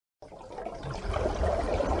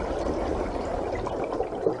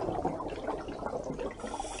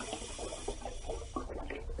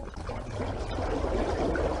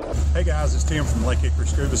Hey guys, it's Tim from Lake Hickory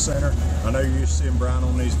Scuba Center. I know you're used to seeing Brian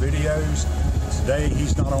on these videos. Today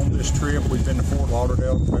he's not on this trip. We've been to Fort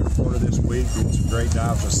Lauderdale, Florida this week, doing some great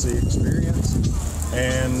dives with Sea Experience.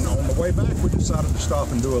 And on the way back, we decided to stop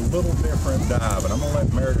and do a little different dive. And I'm gonna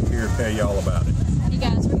let Meredith here tell you all about it. Hey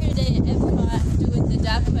guys, we're here today at Epcot doing the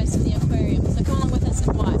dive quest in the aquarium. So come along with us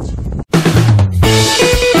and watch.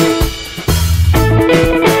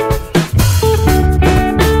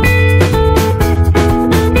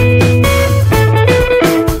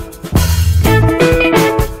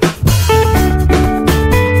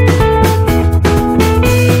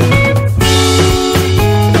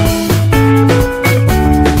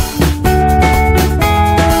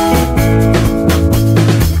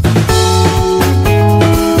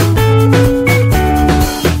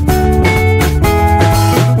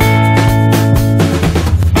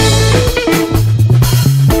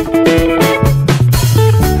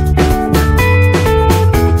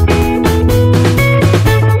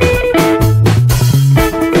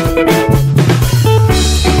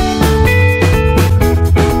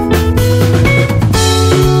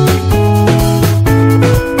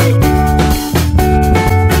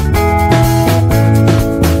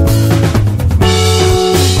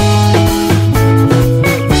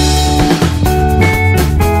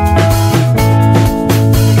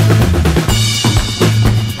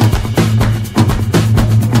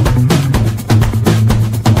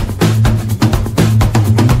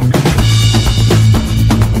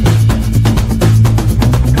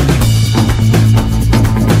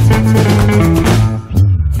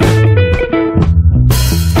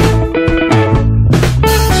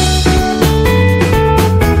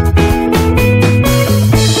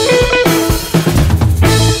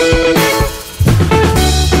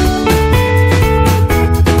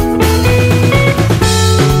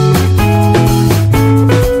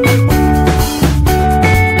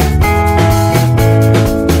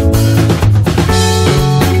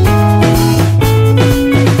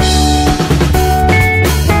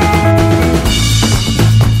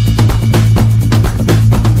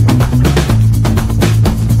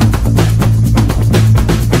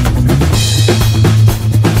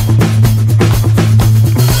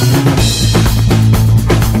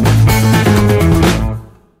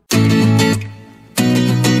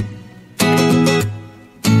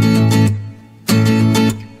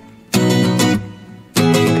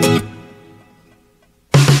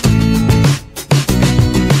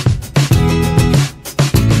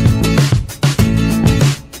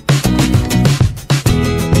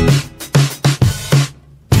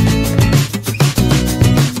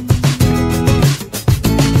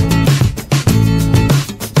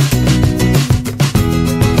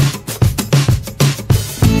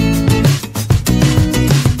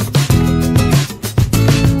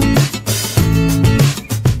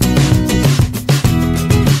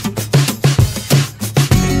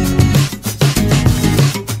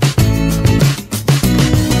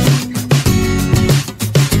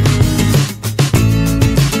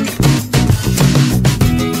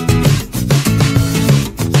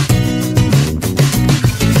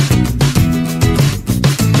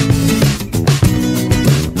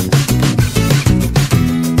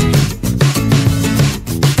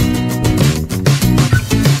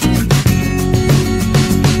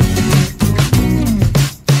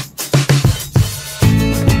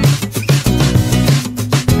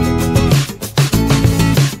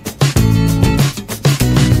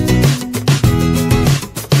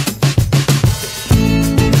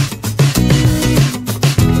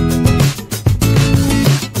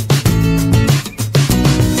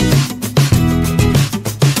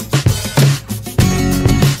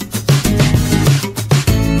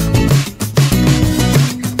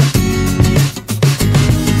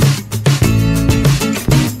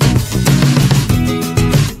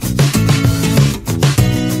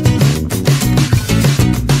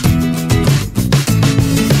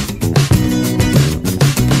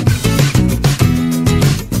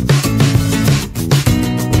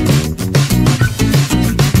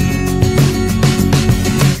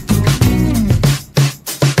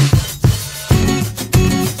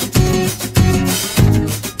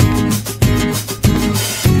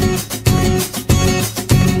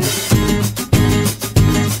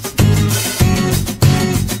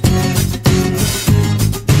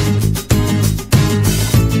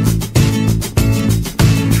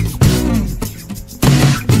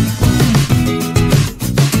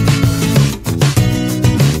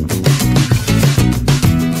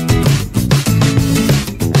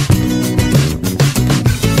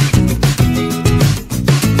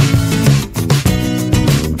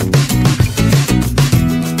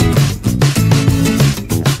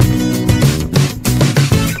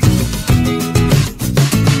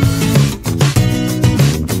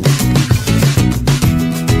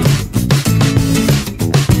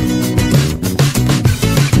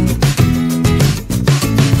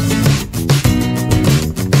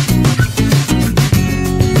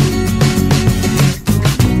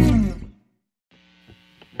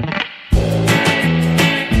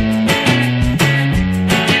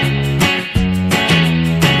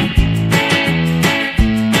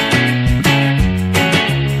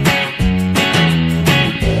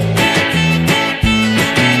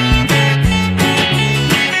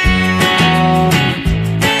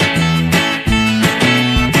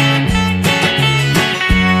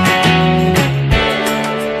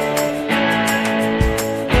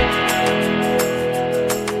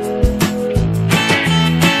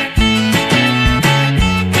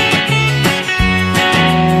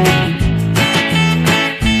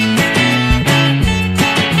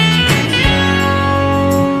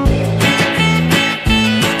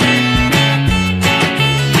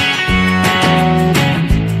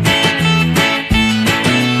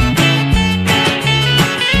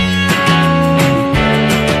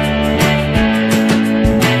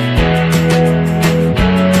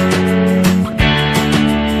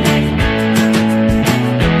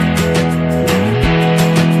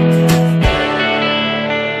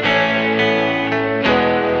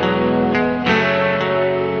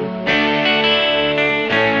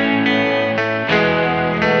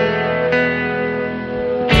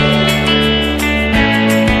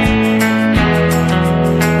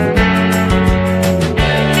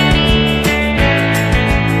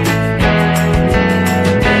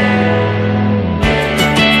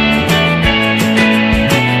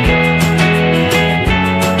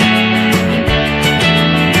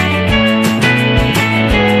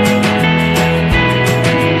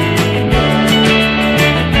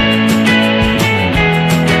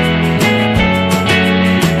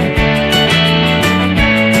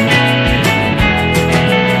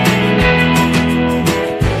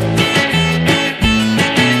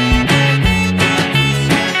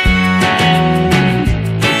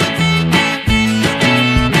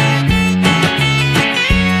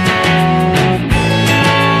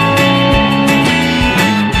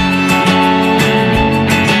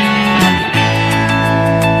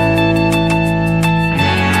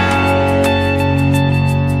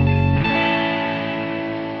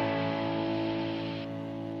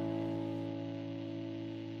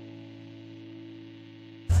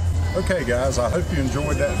 Okay guys, I hope you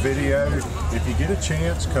enjoyed that video. If you get a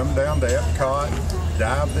chance, come down to Epcot,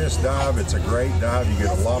 dive this dive. It's a great dive. You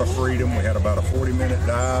get a lot of freedom. We had about a 40-minute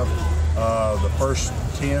dive. The first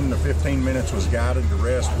 10 to 15 minutes was guided. The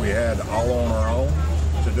rest we had all on our own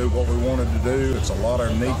to do what we wanted to do. It's a lot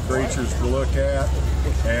of neat creatures to look at.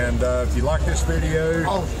 And if you like this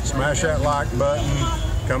video, smash that like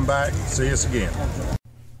button. Come back, see us again.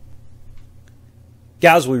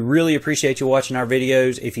 Guys, we really appreciate you watching our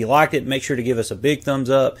videos. If you liked it, make sure to give us a big thumbs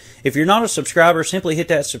up. If you're not a subscriber, simply hit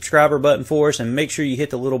that subscriber button for us and make sure you hit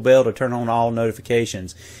the little bell to turn on all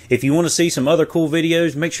notifications. If you want to see some other cool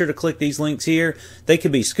videos, make sure to click these links here. They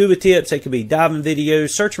could be scuba tips, they could be diving videos,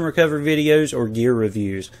 search and recovery videos, or gear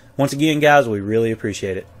reviews. Once again, guys, we really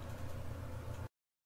appreciate it.